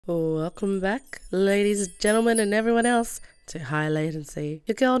Welcome back, ladies, gentlemen, and everyone else to High Latency.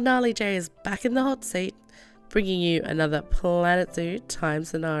 Your girl Nalijay is back in the hot seat, bringing you another Planet Zoo time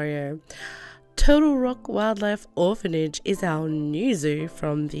scenario. Total Rock Wildlife Orphanage is our new zoo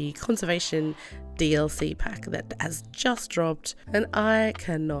from the Conservation DLC pack that has just dropped, and I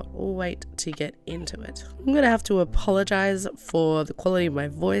cannot wait to get into it. I'm going to have to apologize for the quality of my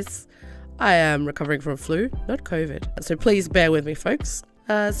voice. I am recovering from flu, not COVID, so please bear with me, folks.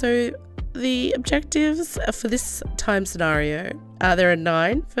 So the objectives for this time scenario, there are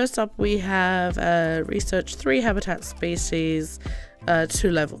 9. First up, we have research 3 habitat species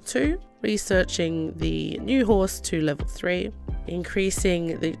to level 2, researching the new horse to level 3,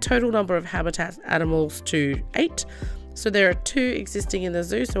 increasing the total number of habitat animals to 8. So there are 2 existing in the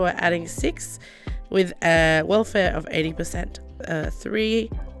zoo, so we're adding 6 with a welfare of 80%. 3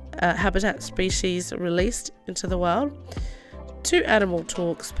 habitat species released into the wild, 2 animal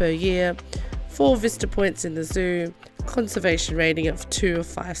talks per year, 4 vista points in the zoo, conservation rating of 2 of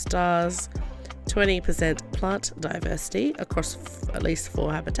 5 stars, 20% plant diversity across at least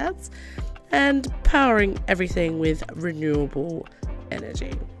 4 habitats, and powering everything with renewable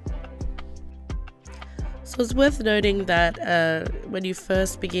energy. So it's worth noting that when you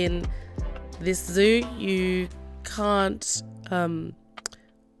first begin this zoo, you can't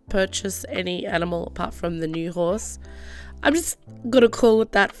purchase any animal apart from the new horse. I'm just gonna call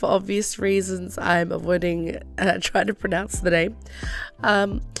it that for obvious reasons. I'm avoiding trying to pronounce the name.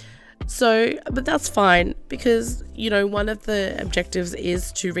 But that's fine, because you know, one of the objectives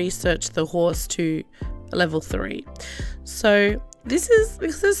is to research the horse to level 3. So this is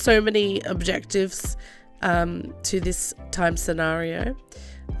because there's so many objectives to this time scenario.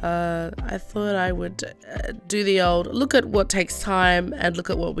 I thought I would do the old look at what takes time and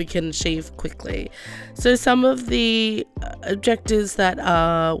look at what we can achieve quickly. So some of the objectives that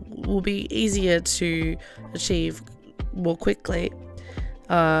will be easier to achieve more quickly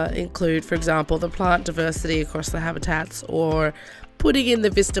include, for example, the plant diversity across the habitats, or putting in the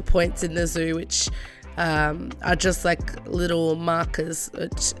vista points in the zoo, which are just like little markers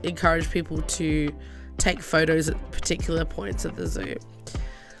which encourage people to take photos at particular points of the zoo.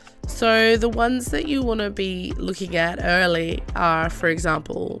 So the ones that you want to be looking at early are, for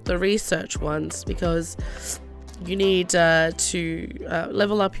example, the research ones, because you need to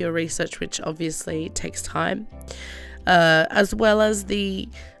level up your research, which obviously takes time, as well as the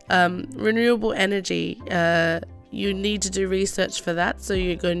renewable energy. You need to do research for that, so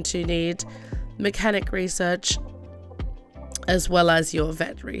you're going to need mechanic research as well as your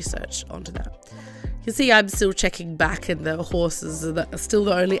vet research onto that. You can see I'm still checking back, and the horses are still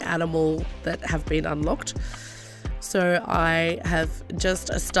the only animal that have been unlocked. So I have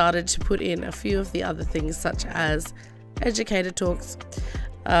just started to put in a few of the other things, such as educator talks,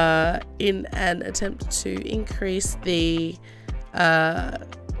 in an attempt to increase the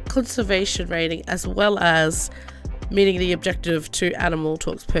conservation rating, as well as meeting the objective of 2 animal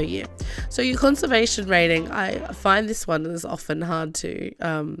talks per year. So your conservation rating, I find this one is often hard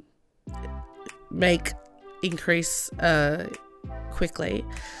to increase quickly,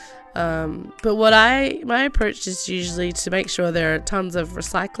 but my approach is usually to make sure there are tons of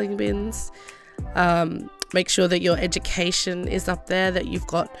recycling bins, make sure that your education is up there, that you've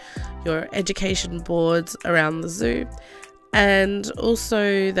got your education boards around the zoo, and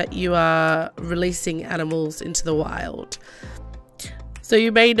also that you are releasing animals into the wild. So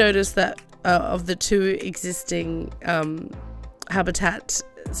you may notice that of the 2 existing habitat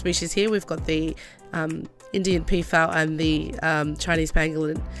species here, we've got the Indian peafowl and the Chinese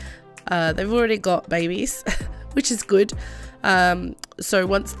pangolin. They've already got babies, which is good. So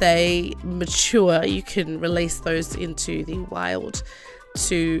once they mature, you can release those into the wild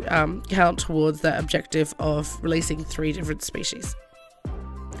to count towards the objective of releasing 3 different species.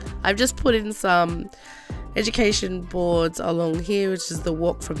 I've just put in some education boards along here, which is the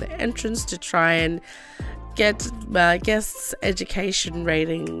walk from the entrance, to try and get guests' education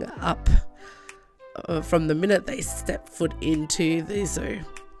rating up from the minute they step foot into the zoo.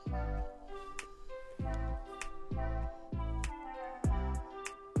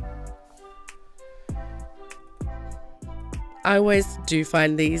 I always do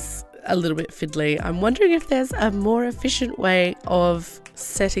find these a little bit fiddly. I'm wondering if there's a more efficient way of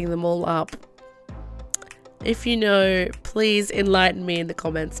setting them all up. If you know, please enlighten me in the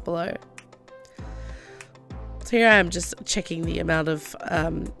comments below. So here I am just checking the amount of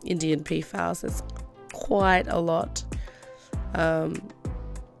Indian peafowls. It's quite a lot, and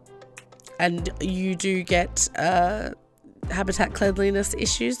you do get habitat cleanliness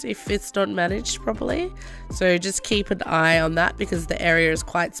issues if it's not managed properly. So just keep an eye on that because the area is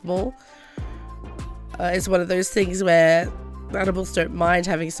quite small. It's one of those things where animals don't mind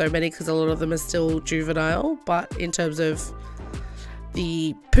having so many because a lot of them are still juvenile, but in terms of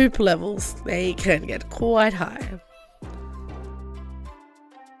the poop levels, they can get quite high.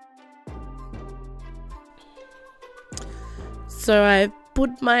 So I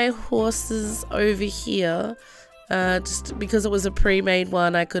put my horses over here just because it was a pre-made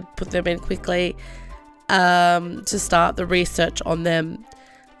one. I could put them in quickly to start the research on them.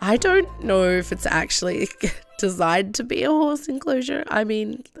 I don't know if it's actually designed to be a horse enclosure. I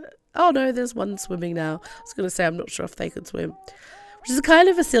mean, oh no, there's one swimming now. I was going to say I'm not sure if they could swim, which is kind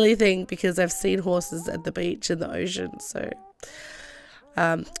of a silly thing because I've seen horses at the beach in the ocean. So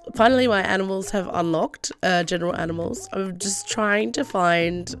finally my animals have unlocked, general animals. I'm just trying to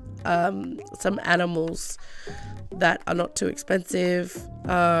find some animals that are not too expensive,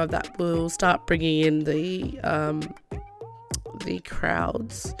 that will start bringing in the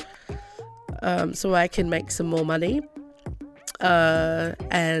crowds, so I can make some more money.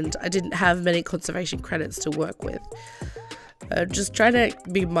 And I didn't have many conservation credits to work with. Just trying to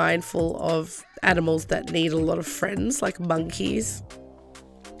be mindful of animals that need a lot of friends, like monkeys,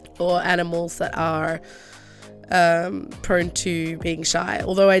 or animals that are prone to being shy.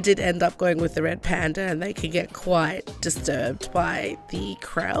 Although I did end up going with the red panda, and they can get quite disturbed by the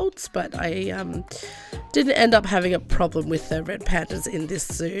crowds, but I didn't end up having a problem with the red pandas in this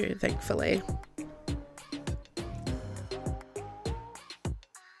zoo, thankfully.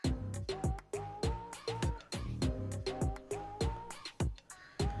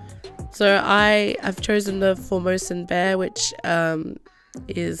 So I have chosen the Formosan bear, which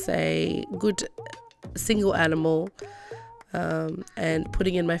is a good single animal, and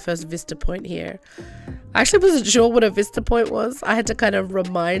putting in my first vista point here. I actually wasn't sure what a vista point was. I had to kind of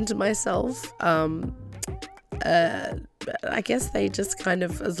remind myself. I guess they just kind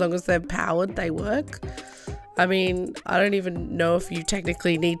of, as long as they're powered, they work. I mean, I don't even know if you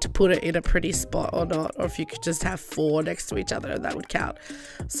technically need to put it in a pretty spot or not, or if you could just have 4 next to each other and that would count.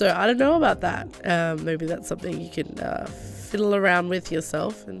 So I don't know about that. Maybe that's something you can fiddle around with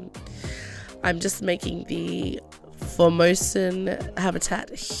yourself. And I'm just making the Formosan habitat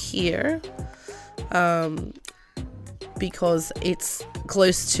here because it's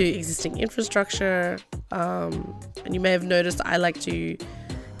close to existing infrastructure. And you may have noticed I like to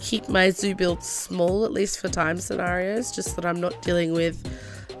keep my zoo build small, at least for time scenarios, just that I'm not dealing with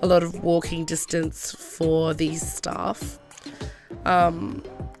a lot of walking distance for these staff,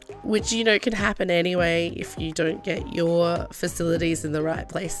 which, you know, can happen anyway if you don't get your facilities in the right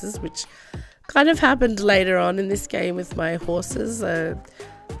places, which kind of happened later on in this game with my horses. I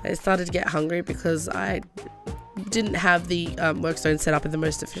started to get hungry because I didn't have the work zone set up in the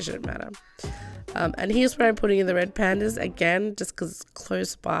most efficient manner. And here's where I'm putting in the red pandas, again, just because it's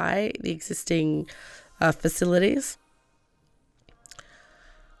close by the existing facilities.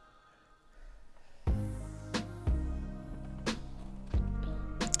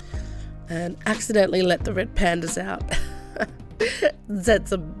 And accidentally let the red pandas out. Had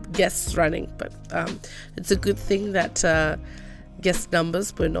some guests running, but it's a good thing that guest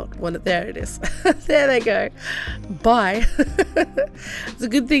numbers were not one of, there it is. There they go. Bye. It's a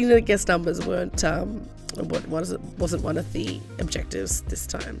good thing that guest numbers weren't wasn't one of the objectives this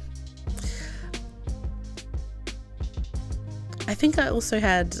time. I think I also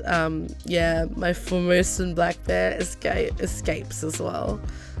had yeah, my Formosan black bear escapes as well.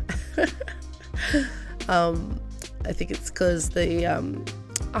 I think it's because the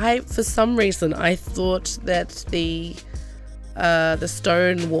for some reason I thought that the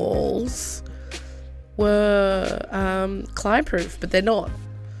stone walls were climb proof, but they're not.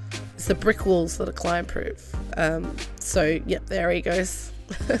 It's the brick walls that are climb proof. So yep, there he goes.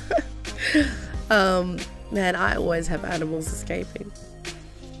 Man, I always have animals escaping.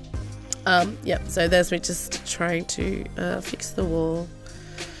 Yep, so there's me just trying to fix the wall.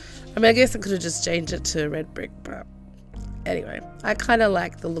 I mean, I guess I could have just changed it to red brick, but anyway, I kind of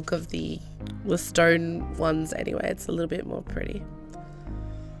like the look of the stone ones anyway. It's a little bit more pretty.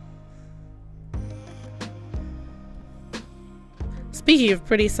 Speaking of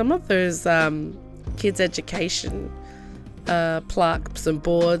pretty, some of those kids' education plaques and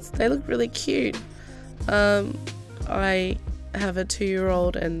boards, they look really cute. I have a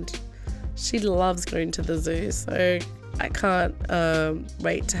 2-year-old and she loves going to the zoo, so I can't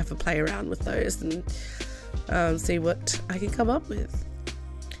wait to have a play around with those and see what I can come up with.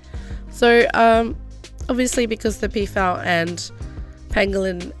 So obviously, because the peafowl and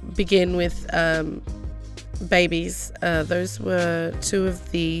pangolin begin with babies. Those were two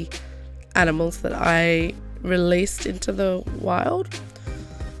of the animals that I released into the wild.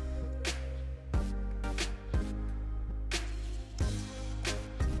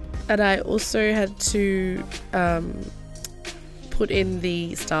 And I also had to put in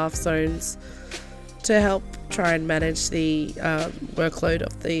the staff zones to help try and manage the workload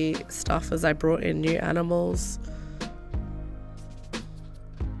of the staff as I brought in new animals.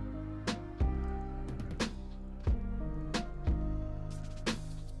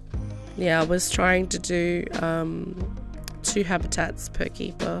 Yeah, I was trying to do 2 habitats per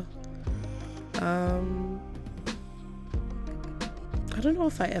keeper. I don't know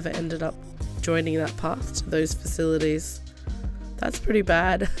if I ever ended up joining that path to those facilities. That's pretty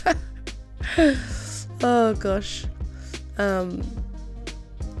bad. Oh gosh. Well,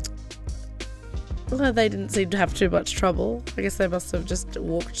 they didn't seem to have too much trouble. I guess they must have just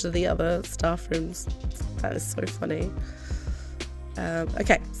walked to the other staff rooms. That is so funny.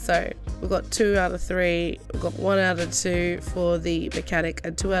 Okay, so we've got 2 out of 3. We've got 1 out of 2 for the mechanic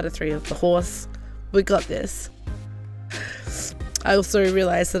and 2 out of 3 of the horse. We got this. I also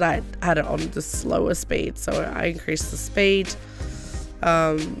realized that I had it on the slower speed, so I increased the speed,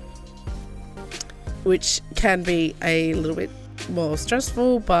 which can be a little bit more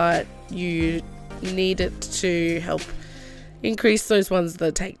stressful, but you need it to help increase those ones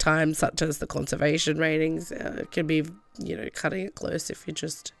that take time, such as the conservation ratings. It can be, you know, cutting it close if you're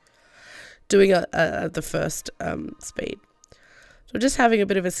just doing it at the first speed. So just having a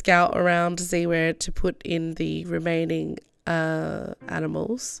bit of a scout around to see where to put in the remaining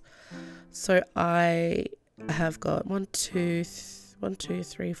animals. So I have got 5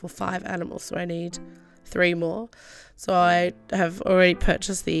 animals, so I need 3 more. So I have already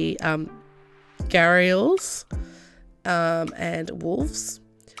purchased the gharials and wolves.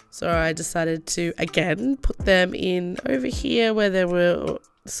 So I decided to again put them in over here where they were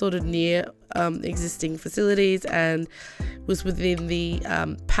sort of near existing facilities and was within the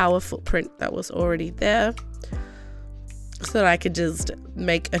power footprint that was already there, so that I could just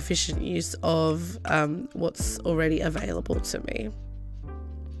make efficient use of what's already available to me.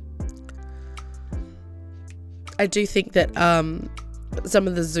 I do think that some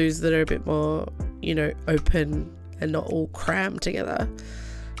of the zoos that are a bit more, you know, open and not all crammed together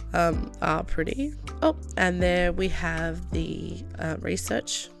are pretty. Oh, and there we have the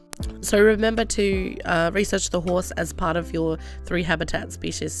research. So remember to research the horse as part of your 3 habitat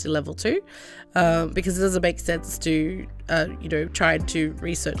species to level 2, because it doesn't make sense to you know, try to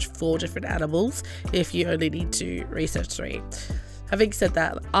research 4 different animals if you only need to research 3. Having said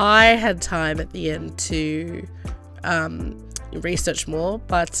that, I had time at the end to research more,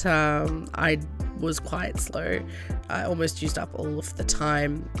 but I was quite slow. I almost used up all of the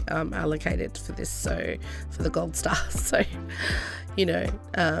time allocated for this, so for the gold star. So, you know,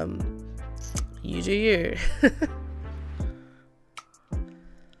 you do you.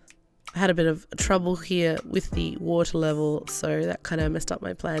 I had a bit of trouble here with the water level, so that kind of messed up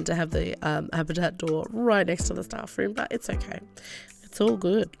my plan to have the habitat door right next to the staff room, but it's okay. It's all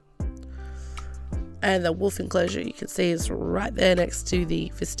good. And the wolf enclosure, you can see, is right there next to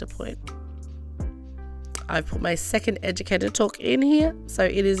the vista point. I've put my second educator talk in here, so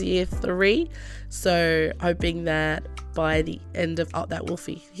it is year 3. So hoping that by the end of that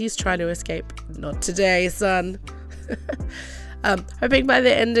wolfie, he's trying to escape. Not today, son. Hoping by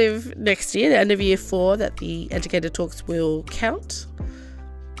the end of next year, the end of year 4, that the educator talks will count.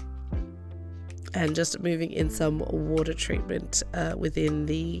 And just moving in some water treatment within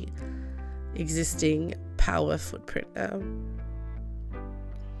the existing power footprint now.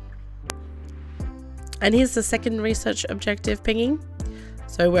 And here's the second research objective pinging.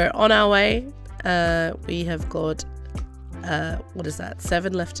 So we're on our way. We have got, what is that?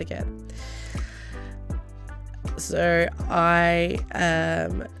 7 left to get. So I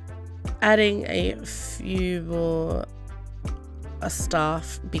am adding a few more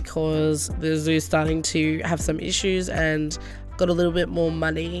staff because the zoo's starting to have some issues, and I've got a little bit more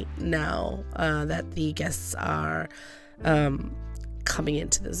money now that the guests are coming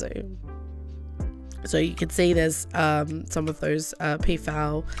into the zoo. So you can see there's some of those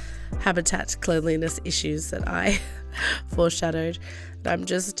peafowl habitat cleanliness issues that I foreshadowed. And I'm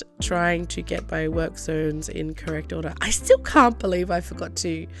just trying to get my work zones in correct order. I still can't believe I forgot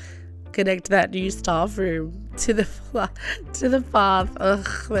to connect that new staff room to the path. Ugh,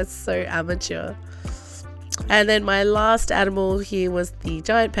 that's so amateur. And then my last animal here was the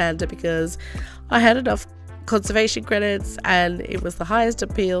giant panda, because I had enough conservation credits and it was the highest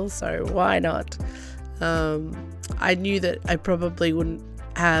appeal, so why not? I knew that I probably wouldn't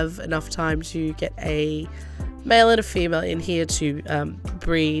have enough time to get a male and a female in here to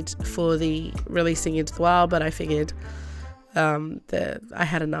breed for the releasing into the wild, but I figured I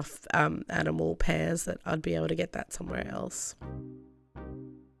had enough animal pairs that I'd be able to get that somewhere else.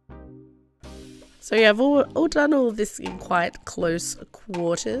 So yeah, I've all done all of this in quite close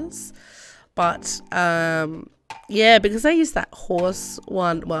quarters, but yeah, because I used that horse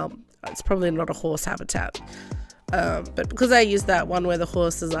one, well, it's probably not a horse habitat, but because I used that one where the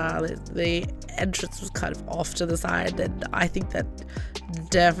horses are, the entrance was kind of off to the side, and I think that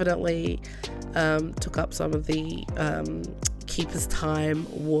definitely took up some of the keeper's time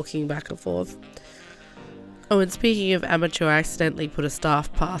walking back and forth. Oh, and speaking of amateur, I accidentally put a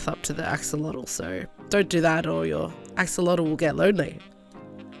staff path up to the axolotl, so don't do that or your axolotl will get lonely.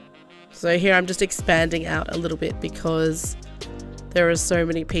 So here I'm just expanding out a little bit because there are so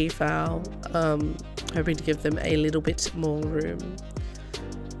many peafowl, hoping to give them a little bit more room.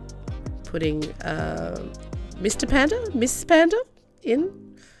 Putting Miss Panda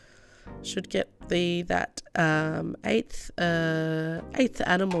in. Should get that eighth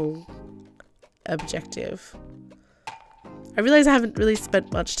animal objective. I realize I haven't really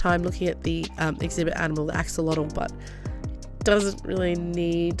spent much time looking at the exhibit animal, the axolotl, but doesn't really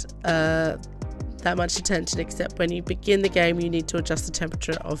need that much attention, except when you begin the game you need to adjust the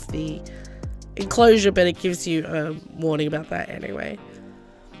temperature of the enclosure, but it gives you a warning about that anyway.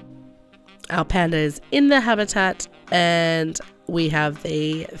 Our panda is in the habitat and we have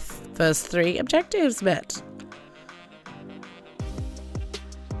the first 3 objectives met.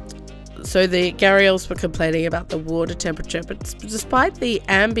 So the gharials were complaining about the water temperature, but despite the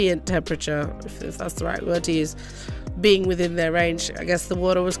ambient temperature, if that's the right word to use, being within their range, I guess the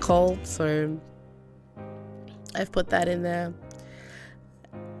water was cold, so I've put that in there.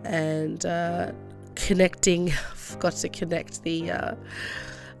 And forgot to connect the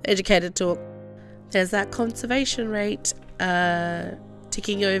educated talk. There's that conservation rate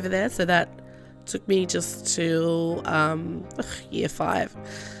ticking over there, so that took me just to year 5.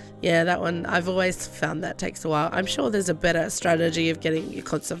 Yeah, that one, I've always found that takes a while. I'm sure there's a better strategy of getting your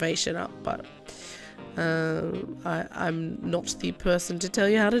conservation up, but I'm not the person to tell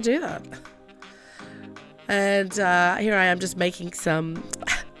you how to do that. And here I am just making some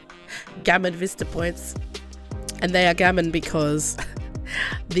gammon vista points, and they are gammon because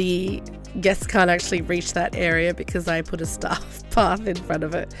the guests can't actually reach that area because I put a staff path in front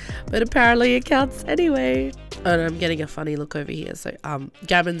of it, but apparently it counts anyway. Oh, and I'm getting a funny look over here. So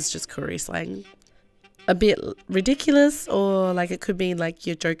gammon's just Koori slang, a bit ridiculous, or like it could mean like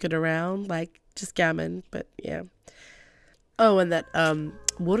you're joking around, like just gammon, but yeah. Oh, and that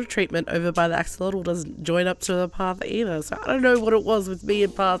water treatment over by the axolotl doesn't join up to the path either, so I don't know what it was with me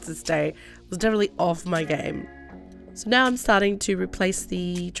and paths this day. It was definitely off my game. So now I'm starting to replace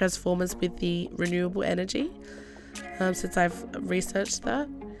the transformers with the renewable energy, since I've researched that.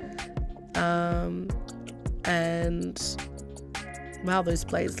 And wow, those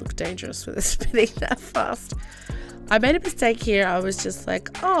blades look dangerous with it spinning that fast. I made a mistake here. I was just like,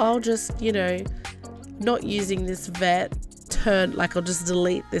 oh, I'll just, you know, not using this vet, I'll just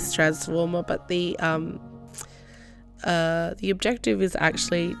delete this transformer, but the objective is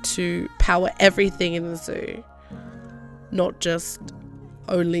actually to power everything in the zoo, not just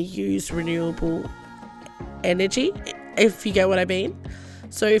only use renewable energy, if you get what I mean.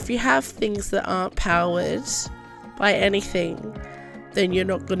 So if you have things that aren't powered by anything, then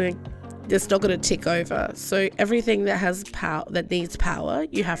it's not gonna tick over. So everything that has power, that needs power,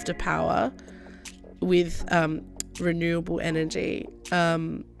 you have to power with renewable energy,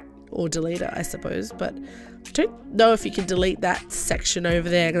 or delete it, I suppose. But I don't know if you can delete that section over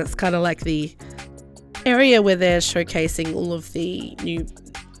there. That's kind of like the area where they're showcasing all of the new,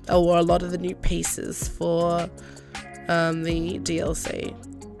 or a lot of the new pieces for the DLC.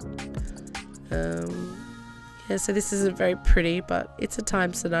 Yeah, so this isn't very pretty, but it's a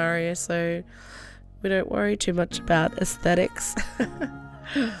time scenario, so we don't worry too much about aesthetics.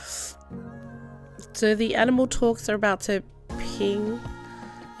 So the animal talks are about to ping.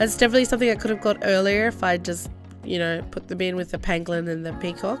 That's definitely something I could have got earlier if I just, you know, put them in with the pangolin and the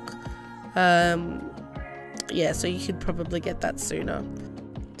peacock. Yeah, so you could probably get that sooner.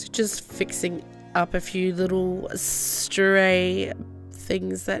 So just fixing up a few little stray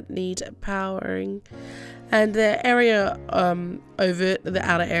things that need powering. And the area over the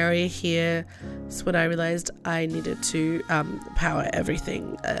outer area here is when I realized I needed to power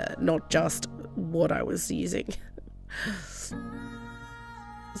everything, not just what I was using.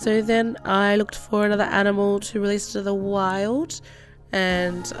 So then I looked for another animal to release to the wild,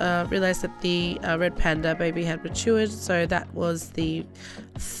 and realized that the red panda baby had matured, so that was the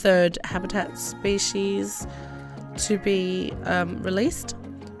third habitat species to be released.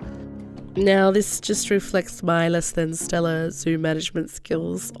 Now this just reflects my less than stellar zoo management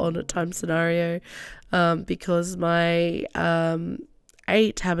skills on a time scenario, because my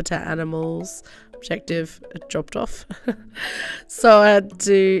 8 habitat animals objective dropped off. So I had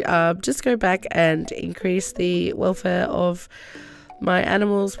to just go back and increase the welfare of my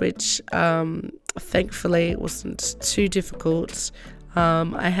animals, which thankfully wasn't too difficult.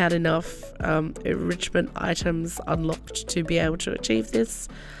 I had enough enrichment items unlocked to be able to achieve this.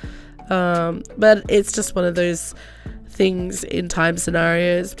 But it's just one of those things in time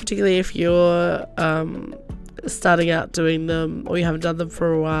scenarios, particularly if you're starting out doing them or you haven't done them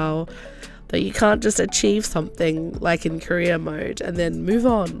for a while, that you can't just achieve something like in career mode and then move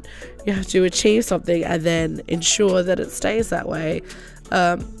on. You have to achieve something and then ensure that it stays that way,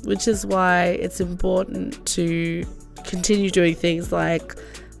 which is why it's important to continue doing things like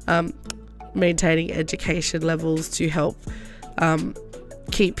maintaining education levels to help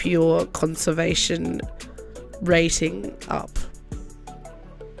keep your conservation rating up.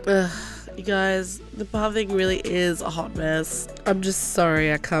 You guys, the pathing really is a hot mess. I'm just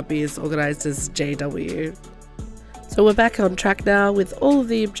sorry I can't be as organized as JW. So we're back on track now with all of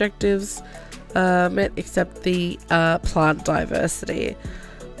the objectives met except the plant diversity.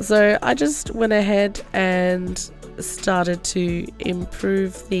 So I just went ahead and started to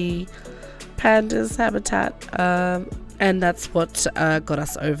improve the pandas habitat, and that's what got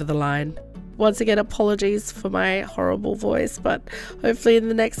us over the line. Once again, apologies for my horrible voice, but hopefully in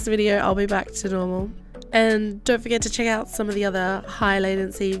the next video I'll be back to normal. And don't forget to check out some of the other high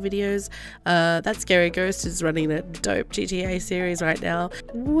latency videos. That Scary Ghost is running a dope GTA series right now.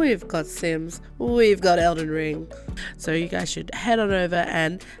 We've got Sims, we've got Elden Ring. So you guys should head on over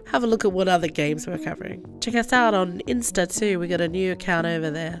and have a look at what other games we're covering. Check us out on Insta too, we got a new account over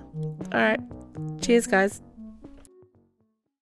there. Alright, cheers guys.